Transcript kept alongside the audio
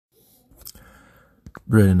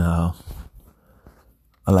Right now,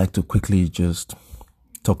 I'd like to quickly just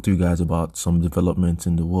talk to you guys about some developments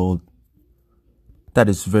in the world that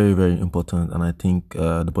is very, very important, and I think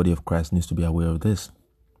the body of Christ needs to be aware of this.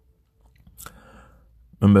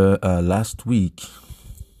 Remember, last week,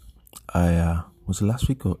 last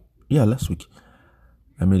week? Last week,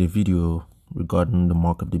 I made a video regarding the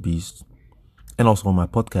mark of the beast, and also on my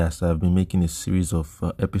podcast, I've been making a series of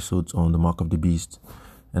episodes on the mark of the beast,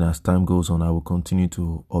 and as time goes on, I will continue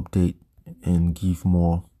to update and give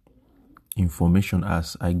more information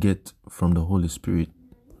as I get from the Holy Spirit.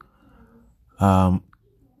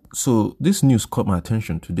 So this news caught my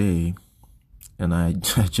attention today, and I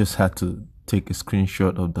just had to take a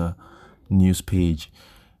screenshot of the news page.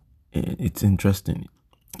 It's interesting.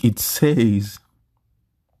 It says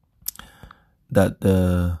that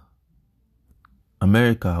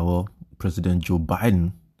President Joe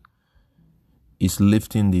Biden is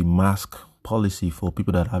lifting the mask policy for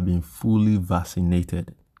people that have been fully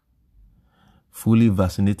vaccinated. Fully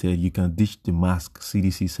vaccinated, you can ditch the mask,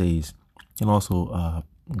 CDC says. And also,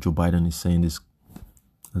 Joe Biden is saying this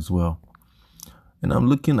as well. And I'm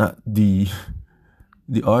looking at the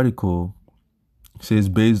article. It says,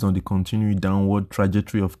 based on the continuing downward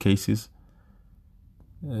trajectory of cases,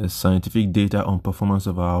 scientific data on performance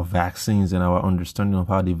of our vaccines and our understanding of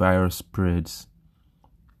how the virus spreads,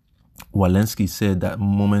 Walensky said that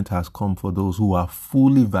moment has come for those who are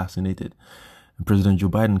fully vaccinated. And President Joe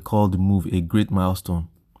Biden called the move a great milestone.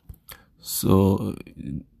 So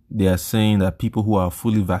they are saying that people who are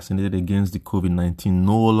fully vaccinated against the COVID-19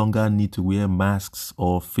 no longer need to wear masks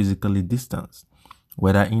or physically distance,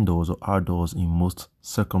 whether indoors or outdoors in most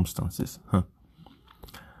circumstances.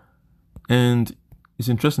 And it's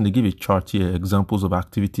interesting, they give a chart here, examples of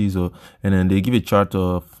activities, and then they give a chart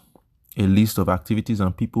of a list of activities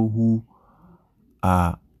and people who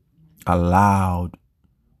are allowed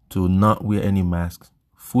to not wear any masks.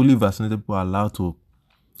 Fully vaccinated people are allowed to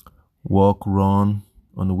walk, run,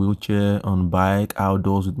 on a wheelchair, on bike,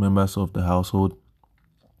 outdoors with members of the household,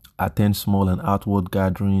 attend small and outward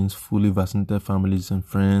gatherings. Fully vaccinated families and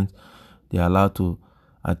friends, they are allowed to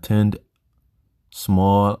attend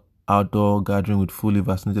small outdoor gathering with fully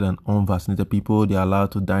vaccinated and unvaccinated people. They are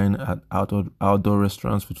allowed to dine at outdoor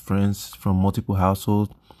restaurants with friends from multiple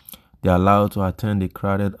households. They are allowed to attend a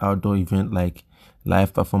crowded outdoor event like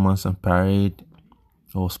live performance and parade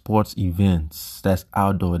or sports events. That's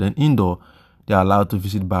outdoor. Then indoor, they are allowed to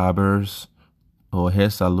visit barbers or hair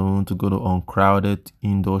salon, to go to uncrowded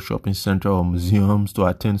indoor shopping center or museums, to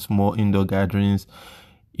attend small indoor gatherings,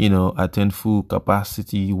 attend full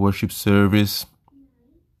capacity worship service.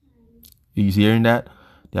 You hearing that?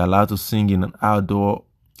 They're allowed to sing in an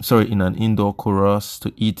indoor chorus,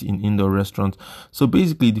 to eat in indoor restaurants. So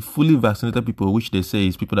basically, the fully vaccinated people, which they say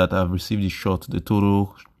is people that have received the shot, the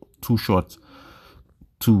total 2 shots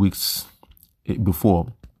 2 weeks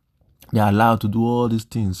before, they are allowed to do all these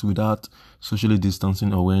things without socially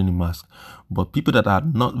distancing or wearing a mask. But people that are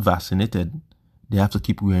not vaccinated, they have to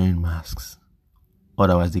keep wearing masks.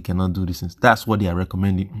 Otherwise, they cannot do these things. That's what they are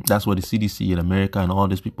recommending. That's what the CDC in America and all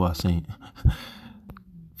these people are saying.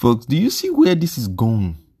 Folks, do you see where this is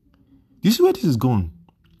going? Do you see where this is going?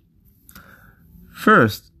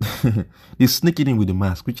 First, they sneak it in with the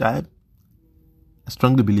mask, which I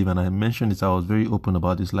strongly believe, and I mentioned this, I was very open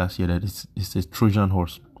about this last year, that it's a Trojan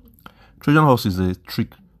horse. Trojan horse is a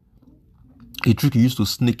trick used to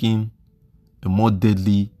sneak in a more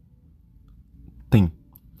deadly thing,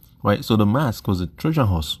 right? So the mask was a Trojan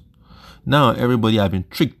horse. Now everybody have been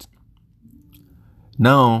tricked.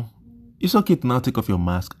 Now it's okay to now take off your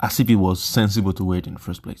mask as if it was sensible to wear it in the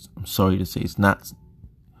first place. I'm sorry to say, it's not.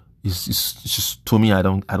 It's just, to me, I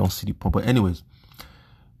don't see the point. But anyways,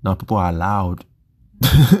 now people are allowed,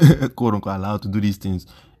 quote unquote, allowed to do these things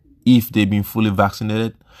if they've been fully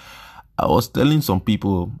vaccinated. I was telling some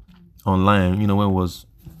people online, when I was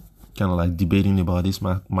kind of like debating about this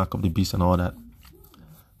mark of the beast and all that,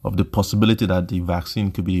 of the possibility that the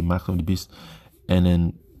vaccine could be the mark of the beast. And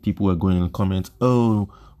then people were going in the comments, oh,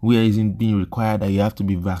 where is it being required that you have to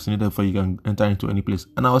be vaccinated before you can enter into any place?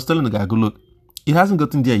 And I was telling the guy, go look, it hasn't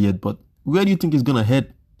gotten there yet, but where do you think it's going to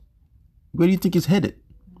head? Where do you think it's headed?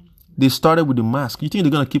 They started with the mask. You think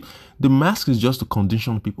they're going to keep... The mask is just to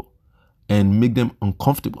condition people and make them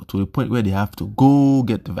uncomfortable to the point where they have to go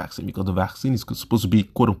get the vaccine, because the vaccine is supposed to be,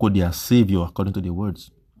 quote unquote, their savior, according to their words.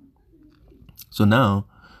 So now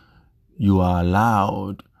you are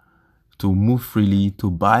allowed to move freely,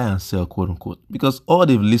 to buy and sell, quote unquote, because all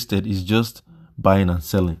they've listed is just buying and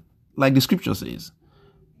selling, like the scripture says.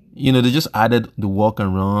 They just added the walk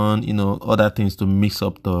and run, other things to mix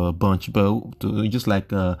up the bunch. But just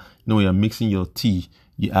like, when you're mixing your tea,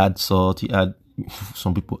 you add salt,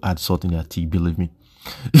 some people add salt in their tea, believe me.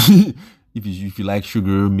 If you like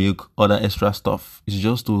sugar, milk, other extra stuff, it's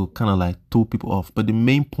just to kind of like throw people off. But the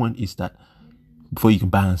main point is that before you can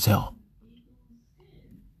buy and sell.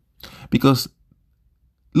 Because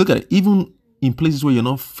look at it, even in places where you're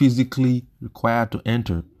not physically required to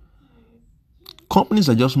enter, companies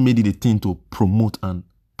have just made it a thing to promote and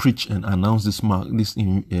preach and announce this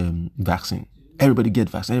vaccine. Everybody get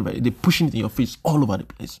vaccine. They're pushing it in your face all over the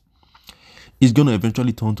place. It's going to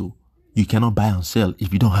eventually turn to you cannot buy and sell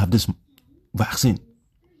if you don't have this vaccine.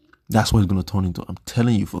 That's what it's going to turn into. I'm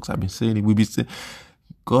telling you, folks. I've been saying it. We've been saying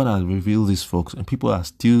God has revealed this, folks, and people are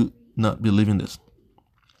still not believing this.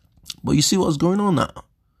 But you see what's going on now.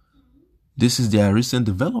 This is their recent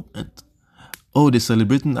development. Oh, they're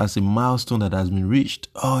celebrating as a milestone that has been reached.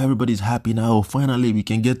 Oh, everybody's happy now. Finally, we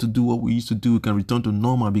can get to do what we used to do. We can return to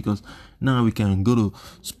normal because now we can go to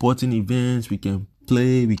sporting events. We can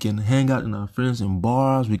play. We can hang out with our friends in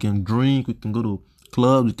bars. We can drink. We can go to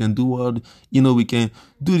clubs. We can do we can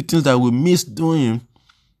do the things that we miss doing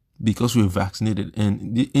because we're vaccinated.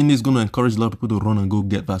 And it's going to encourage a lot of people to run and go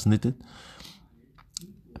get vaccinated.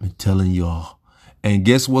 I'm telling y'all. And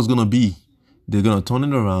guess what's going to be? They're going to turn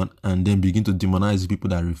it around and then begin to demonize the people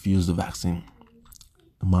that refuse the vaccine.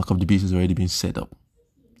 The mark of the beast has already been set up.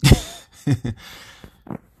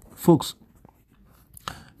 Folks,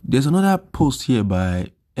 there's another post here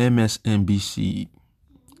by MSNBC.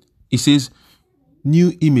 It says,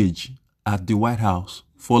 new image at the White House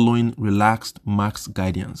following relaxed mask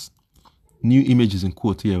guidance. New image is in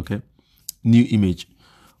quote here, okay? New image.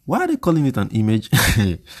 Why are they calling it an image?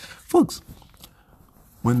 Folks,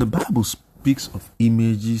 when the Bible speaks of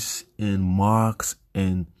images and marks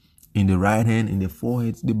and in the right hand, in the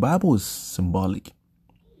forehead, the Bible is symbolic.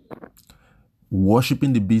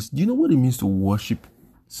 Worshipping the beast. Do you know what it means to worship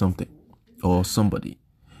something or somebody?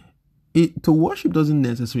 To worship doesn't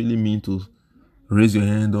necessarily mean to raise your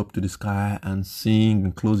hand up to the sky and sing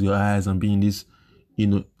and close your eyes and be in this,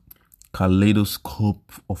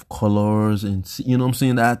 kaleidoscope of colors and, I'm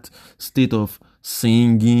saying, that state of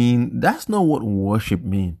singing. That's not what worship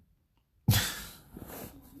means.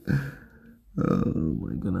 Oh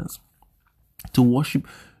my goodness. To worship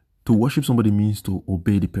somebody means to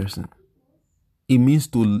obey the person. It means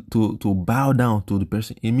to bow down to the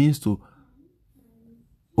person. It means to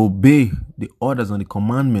obey the orders and the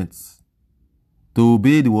commandments. To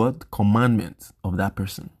obey the word commandments of that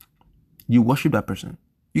person. You worship that person.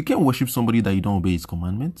 You can't worship somebody that you don't obey his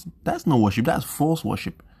commandments. That's not worship. That's false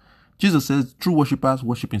worship. Jesus says true worshipers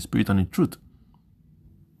worship in spirit and in truth.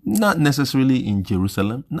 Not necessarily in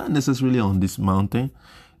Jerusalem, not necessarily on this mountain,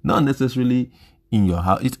 not necessarily in your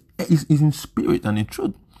house. It's in spirit and in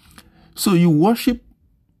truth. So you worship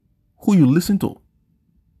who you listen to.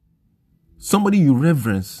 Somebody you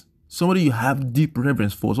reverence, somebody you have deep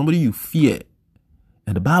reverence for, somebody you fear.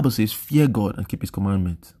 And the Bible says, fear God and keep his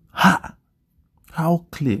commandments. Ha! How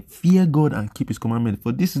clear. Fear God and keep his commandments.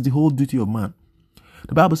 For this is the whole duty of man.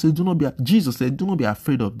 The Bible says, Jesus said, do not be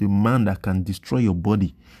afraid of the man that can destroy your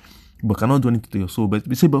body, but cannot do anything to your soul. But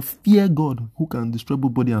we say, but fear God who can destroy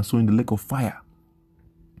both body and soul in the lake of fire.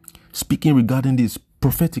 Speaking regarding this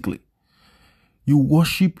prophetically, you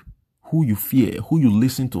worship who you fear, who you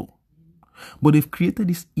listen to. But they've created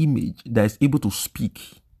this image that is able to speak.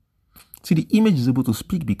 See, the image is able to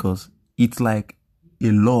speak because it's like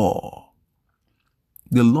a law.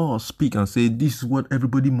 The law speak and say, this is what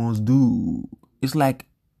everybody must do. It's like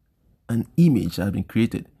an image that has been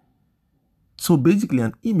created. So basically,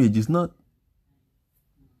 an image is not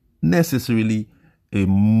necessarily a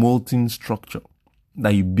molten structure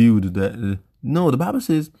that you build. No, the Bible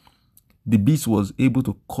says the beast was able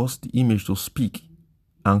to cause the image to speak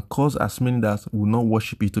and cause as many that will not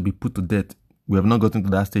worship it to be put to death. We have not gotten to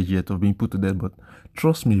that stage yet of being put to death, but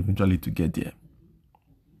trust me, eventually to get there.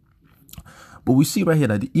 But we see right here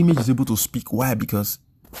that the image is able to speak. Why? Because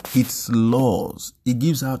its laws, it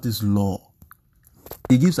gives out this law,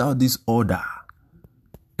 it gives out this order,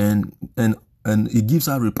 and it gives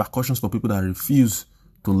out repercussions for people that refuse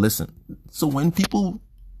to listen. So when people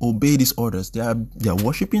obey these orders, they are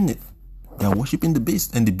worshiping it. They are worshiping the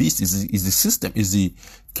beast, and the beast is the system, is the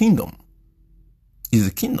kingdom. Is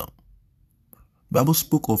the kingdom. The Bible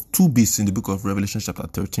spoke of two beasts in the book of Revelation chapter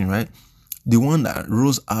 13, right? The one that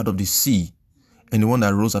rose out of the sea and the one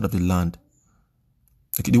that rose out of the land.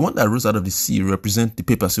 Okay, the one that rose out of the sea represents the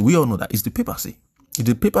papacy. We all know that it's the papacy. It's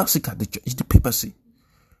the papacy at the church. It's the papacy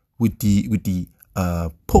with the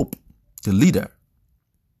Pope, the leader,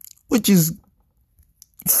 which is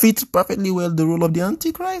fits perfectly well the role of the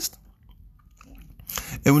Antichrist.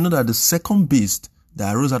 And we know that the second beast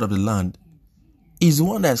that arose out of the land is the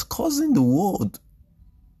one that's causing the world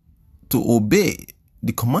to obey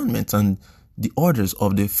the commandments and the orders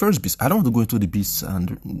of the first beast. I don't want to go into the beast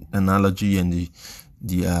and analogy and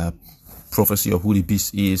the prophecy of who the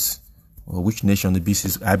beast is or which nation the beast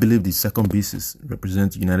is. I believe the second beast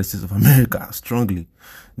represents the United States of America strongly.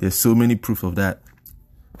 There's so many proof of that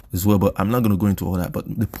as well, but I'm not going to go into all that.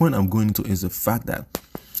 But the point I'm going into is the fact that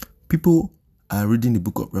people are reading the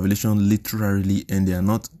book of Revelation literally, and they are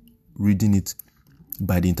not reading it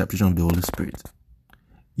by the interpretation of the Holy Spirit.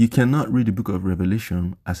 You cannot read the book of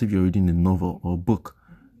Revelation as if you're reading a novel or book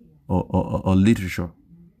or literature.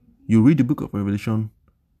 You read the book of Revelation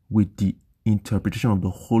with the interpretation of the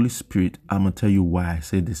Holy Spirit. I'm going to tell you why I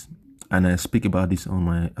say this. And I speak about this on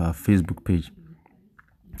my Facebook page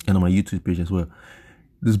and on my YouTube page as well.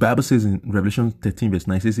 This Bible says in Revelation 13 verse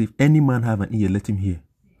 9, it says, if any man have an ear, let him hear.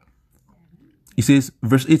 It says,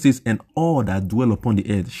 verse 8 says, and all that dwell upon the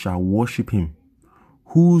earth shall worship him,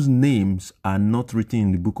 whose names are not written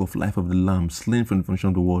in the book of life of the Lamb, slain from the foundation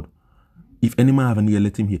of the world. If any man have an ear,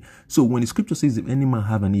 let him hear. So when the scripture says, if any man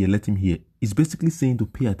have an ear, let him hear, it's basically saying to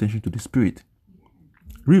pay attention to the Spirit.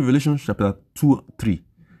 Read Revelation chapter 2-3.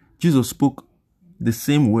 Jesus spoke the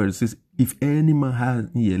same word. It says, if any man has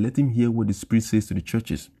an ear, let him hear what the Spirit says to the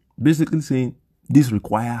churches. Basically saying, this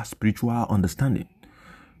requires spiritual understanding.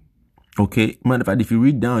 Okay, matter of fact, if you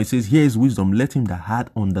read down, it says, here is wisdom, let him that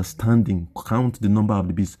had understanding count the number of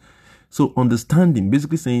the beast. So understanding,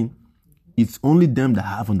 basically saying, it's only them that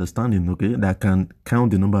have understanding, okay, that can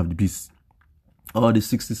count the number of the beasts. All the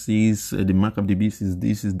 66, the mark of the beast is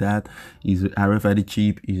this, is that, is RFID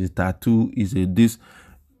chip, is a tattoo, is a this.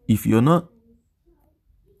 If you're not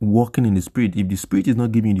walking in the Spirit, if the Spirit is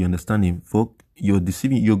not giving you the understanding, folk, you're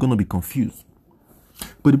deceiving, you're going to be confused.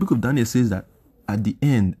 But the book of Daniel says that at the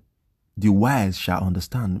end, the wise shall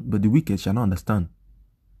understand, but the wicked shall not understand.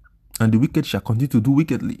 And the wicked shall continue to do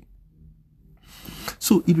wickedly.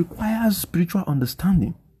 So it requires spiritual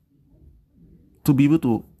understanding to be able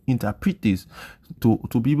to interpret this, to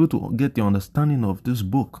be able to get the understanding of this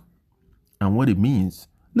book and what it means.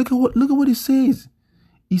 Look at what it says.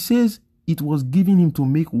 It says it was given him to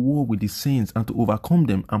make war with the saints and to overcome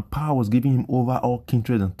them, and power was given him over all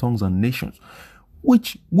kindreds and tongues and nations.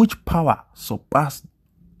 Which power surpassed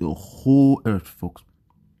the whole earth, folks?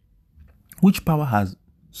 Which power has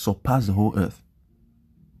surpassed the whole earth,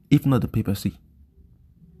 if not the papacy?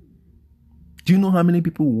 Do you know how many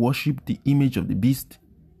people worship the image of the beast?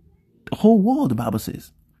 The whole world, the Bible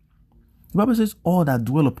says. The Bible says, all that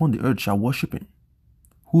dwell upon the earth shall worship him,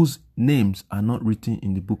 whose names are not written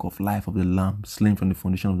in the book of life of the Lamb, slain from the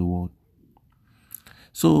foundation of the world.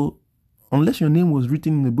 So, unless your name was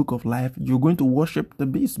written in the book of life, you're going to worship the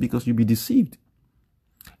beast because you'll be deceived.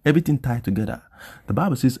 Everything tied together. The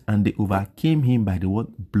Bible says, and they overcame him by the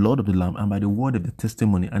blood of the Lamb and by the word of the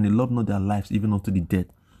testimony, and they loved not their lives even unto the death.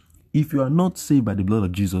 If you are not saved by the blood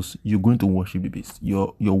of Jesus, you're going to worship the beast.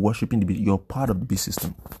 You're worshiping the beast. You're part of the beast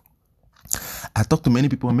system. I talk to many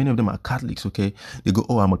people, and many of them are Catholics, okay? They go,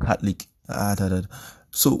 oh, I'm a Catholic.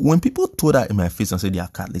 So when people throw that in my face and say they are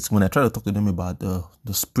Catholics, when I try to talk to them about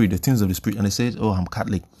the Spirit, the things of the Spirit, and they say, oh, I'm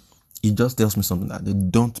Catholic, it just tells me something that they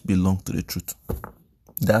don't belong to the truth.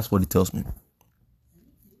 That's what it tells me.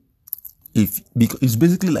 Because it's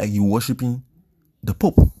basically like you worshiping the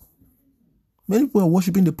Pope. Many people are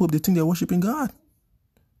worshiping the Pope. They think they're worshiping God.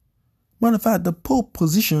 Matter of fact, the Pope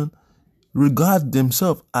position regards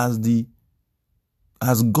themselves as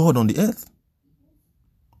God on the earth.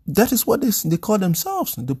 That is what they call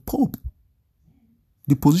themselves, the Pope.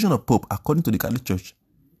 The position of Pope, according to the Catholic Church,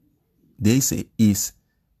 they say is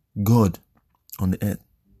God on the earth.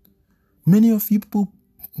 Many of you people,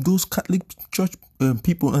 those Catholic Church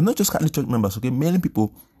people, and not just Catholic Church members, okay, many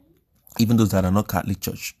people, even those that are not Catholic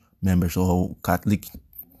Church members or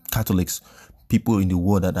Catholics, people in the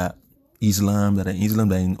world that are Islam, that are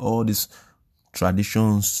in all these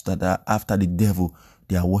traditions that are after the devil,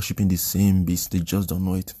 they are worshiping the same beast. They just don't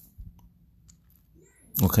know it.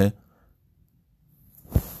 Okay.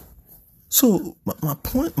 So my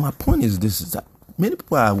point is this: is that many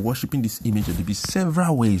people are worshiping this image of the beast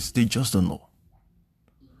several ways. They just don't know.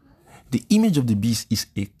 The image of the beast is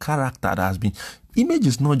a character that has been. Image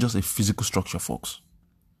is not just a physical structure, folks.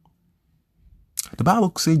 The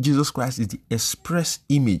Bible says Jesus Christ is the express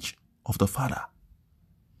image of the Father.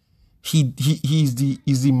 He is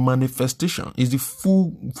the manifestation, is the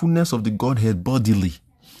fullness of the Godhead bodily.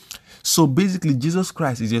 So basically, Jesus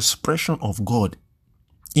Christ is the expression of God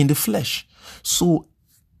in the flesh. So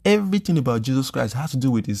Everything about Jesus Christ has to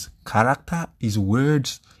do with his character, his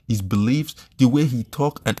words, his beliefs, the way he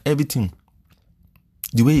talked, and everything.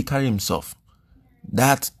 The way he carried himself.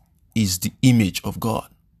 That is the image of God.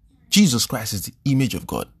 Jesus Christ is the image of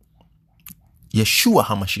God. Yeshua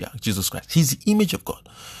HaMashiach, Jesus Christ, he's the image of God.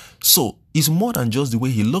 So it's more than just the way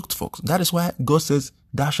he looked, folks. That is why God says,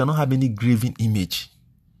 thou shalt not have any graven image.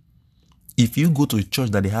 If you go to a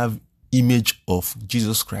church that they have image of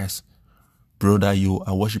Jesus Christ, brother, you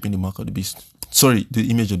are worshiping the mark of the beast. Sorry, the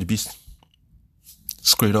image of the beast.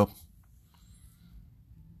 Straight up.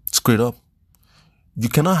 Straight up. You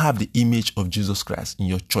cannot have the image of Jesus Christ in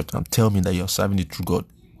your church and tell me that you're serving the true God.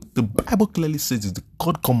 The Bible clearly says that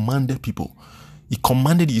God commanded people. He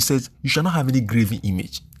commanded you. He says, you shall not have any graven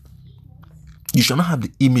image. You shall not have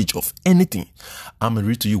the image of anything. I'm going to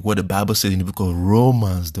read to you what the Bible says in the book of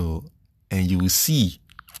Romans, though. And you will see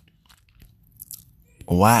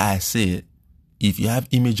why I say, if you have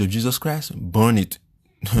image of Jesus Christ, burn it.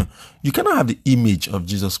 You cannot have the image of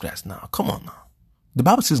Jesus Christ now. Come on now. The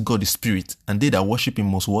Bible says God is spirit, and they that worship him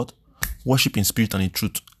must what? Worship in spirit and in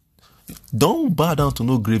truth. Don't bow down to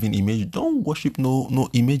no graven image. Don't worship no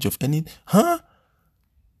image of any. Let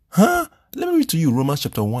me read to you Romans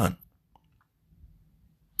chapter 1.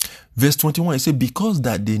 Verse 21, it says, because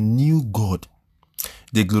that they knew God,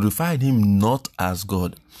 they glorified him not as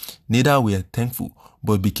God, neither were thankful,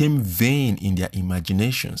 but became vain in their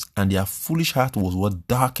imaginations, and their foolish heart was what?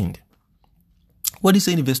 Darkened. What is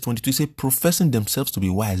saying in verse 22? It says, professing themselves to be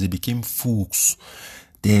wise, they became fools.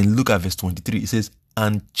 Then look at verse 23. It says,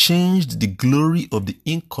 and changed the glory of the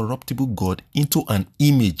incorruptible God into an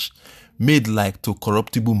image made like to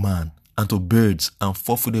corruptible man, and to birds, and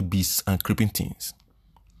four-footed beasts, and creeping things.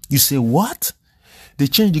 You say, what? They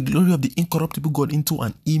changed the glory of the incorruptible God into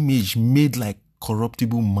an image made like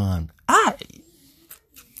corruptible man.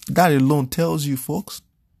 That alone tells you, folks.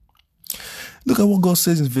 Look at what God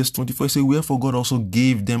says in verse 24. It says, wherefore God also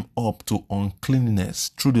gave them up to uncleanness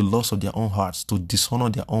through the lust of their own hearts, to dishonor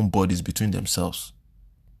their own bodies between themselves.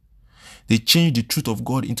 They changed the truth of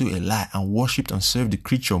God into a lie and worshipped and served the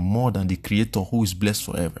creature more than the Creator, who is blessed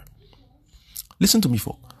forever. Listen to me,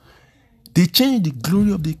 folks. They changed the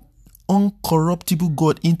glory of the uncorruptible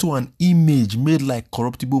God into an image made like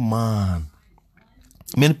corruptible man.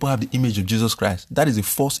 Many people have the image of Jesus Christ. That is a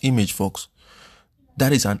false image, folks.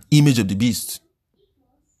 That is an image of the beast.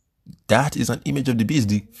 That is an image of the beast.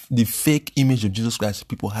 The fake image of Jesus Christ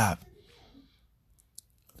people have.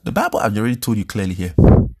 The Bible has already told you clearly here.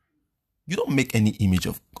 You don't make any image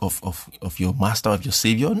of your master, of your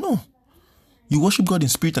savior. No. You worship God in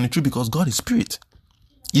spirit and in truth, because God is spirit.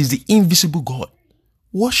 He's the invisible God.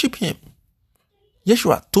 Worship him.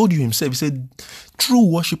 Yeshua told you himself. He said, true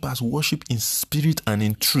worshippers worship in spirit and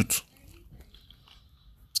in truth.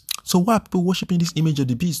 So why are people worshiping this image of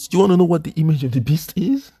the beast? You want to know what the image of the beast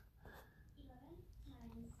is?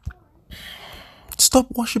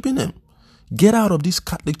 Stop worshiping him. Get out of this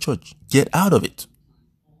Catholic church. Get out of it.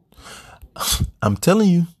 I'm telling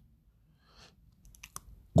you.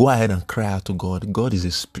 Go ahead and cry out to God. God is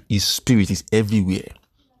his spirit is everywhere.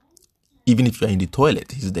 Even if you're in the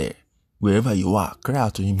toilet, he's there. Wherever you are, cry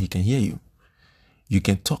out to him. He can hear you. You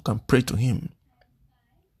can talk and pray to him.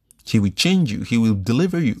 He will change you. He will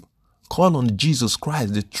deliver you. Call on Jesus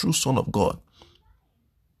Christ, the true Son of God.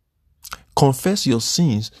 Confess your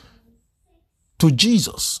sins to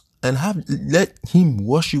Jesus and let him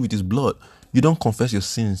wash you with his blood. You don't confess your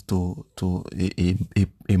sins to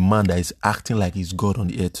a man that is acting like he's God on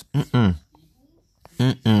the earth.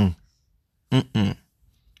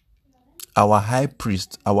 Our high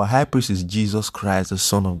priest is Jesus Christ, the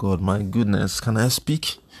Son of God. My goodness, can I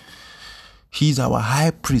speak? He's our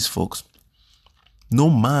high priest, folks. No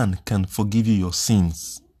man can forgive you your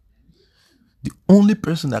sins. The only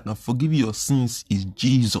person that can forgive you your sins is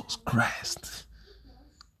Jesus Christ.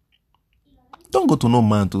 Don't go to no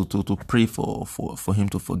man to pray for him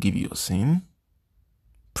to forgive you your sin.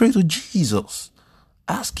 Pray to Jesus.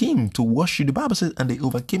 Ask him to wash you. The Bible says, and they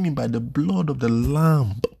overcame him by the blood of the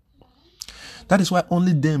Lamb. That is why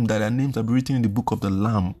only them that their names are written in the book of the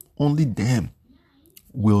Lamb, only them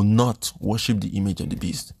will not worship the image of the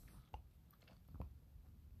beast.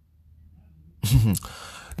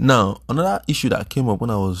 Now, another issue that came up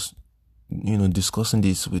when I was, discussing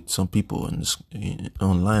this with some people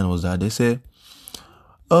online was that they said,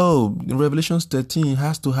 oh, in Revelation 13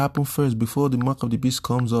 has to happen first before the mark of the beast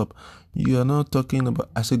comes up. You are not talking about.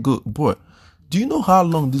 I said, good boy. Do you know how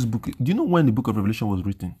long this book? Do you know when the book of Revelation was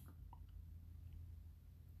written?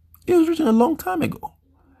 It was written a long time ago,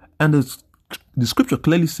 and the scripture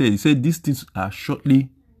clearly says, it said these things are shortly.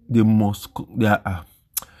 The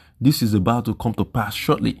this is about to come to pass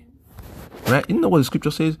shortly. Right? You know what the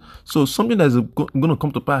scripture says? So something that is going to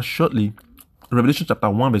come to pass shortly, Revelation chapter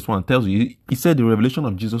 1 verse 1 tells you, he said the revelation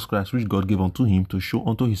of Jesus Christ, which God gave unto him to show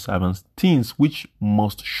unto his servants things which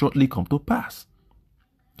must shortly come to pass.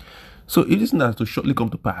 So it isn't that to shortly come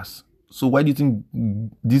to pass. So why do you think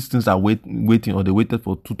these things are waiting, or they waited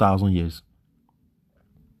for 2,000 years?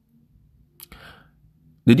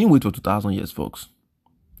 They didn't wait for 2,000 years, folks.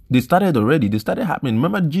 They started already. They started happening.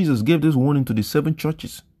 Remember, Jesus gave this warning to the 7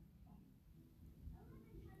 churches.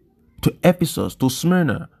 To Ephesus, to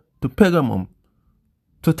Smyrna, to Pergamum,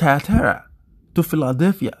 to Thyatira, to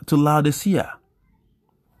Philadelphia, to Laodicea.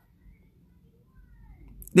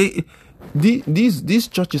 These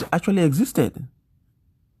churches actually existed.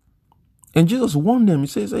 And Jesus warned them. He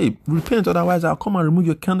says, hey, repent, otherwise I'll come and remove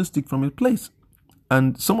your candlestick from its place.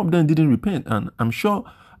 And some of them didn't repent. And I'm sure,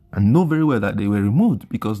 I know very well that they were removed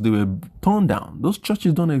because they were torn down. Those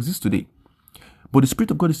churches don't exist today. But the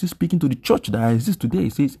Spirit of God is still speaking to the church that exists today. He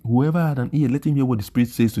says, whoever had an ear, let him hear what the Spirit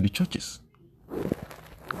says to the churches.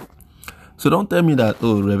 So don't tell me that,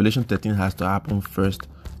 oh, Revelation 13 has to happen first.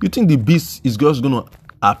 You think the beast is just going to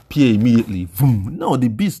appear immediately? Boom. No, the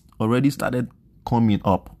beast already started coming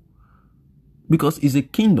up. Because it's a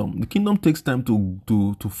kingdom. The kingdom takes time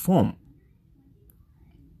to form.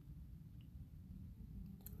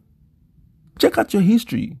 Check out your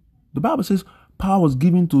history. The Bible says power was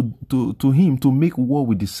given to him to make war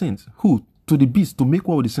with the saints. Who? To the beast, to make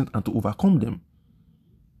war with the saints and to overcome them.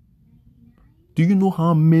 Do you know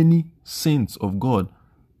how many saints of God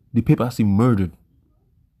the papacy murdered?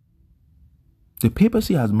 The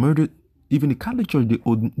papacy has murdered, even the Catholic Church,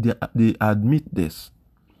 they admit this.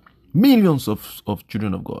 Millions of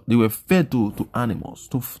children of God. They were fed to animals,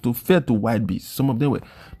 fed to wild beasts. Some of them were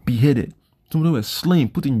beheaded. Some of them were slain,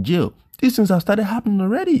 put in jail. These things have started happening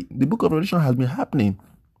already. The book of Revelation has been happening.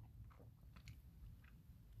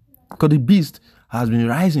 Because the beast has been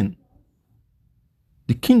rising.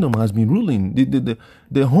 The kingdom has been ruling.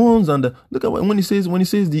 The horns and the, look at when he says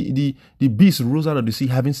the beast rose out of the sea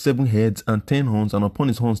having 7 heads and 10 horns, and upon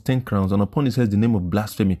his horns 10 crowns, and upon his heads the name of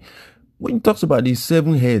blasphemy. When he talks about these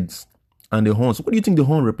 7 heads and the horns, what do you think the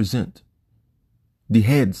horn represent? The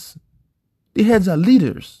heads. The heads are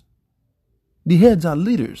leaders. The heads are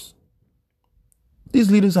leaders.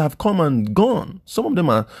 These leaders have come and gone. Some of them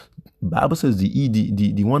are, the Bible says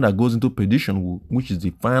the one that goes into perdition, which is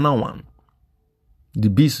the final one. The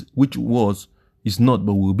beast which was, is not,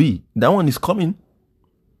 but will be. That one is coming.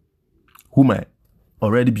 Who might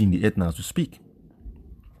already be in the earth now as we speak.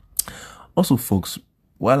 Also, folks,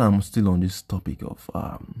 while I'm still on this topic of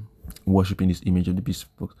worshiping this image of the beast,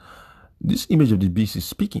 folks, this image of the beast is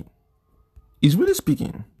speaking. It's really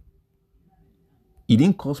speaking. It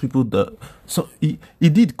didn't cause people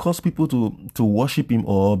it did cause people to worship him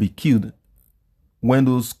or be killed when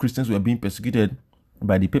those Christians were being persecuted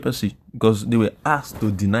by the papacy because they were asked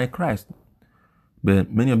to deny Christ. But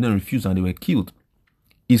many of them refused and they were killed.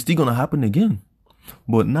 It's still going to happen again.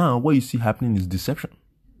 But now what you see happening is deception.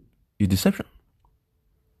 It's deception.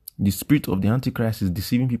 The spirit of the Antichrist is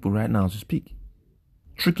deceiving people right now as we speak.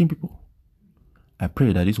 Tricking people. I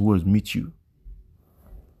pray that these words meet you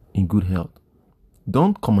in good health.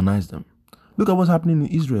 Don't commonize them. Look at what's happening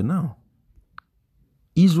in Israel now.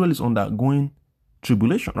 Israel is undergoing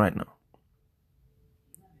tribulation right now.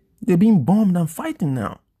 They're being bombed and fighting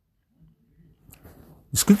now.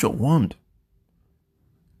 The scripture warned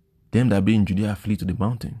them that be in Judea flee to the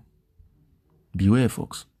mountain. Beware,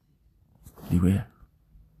 folks. Beware.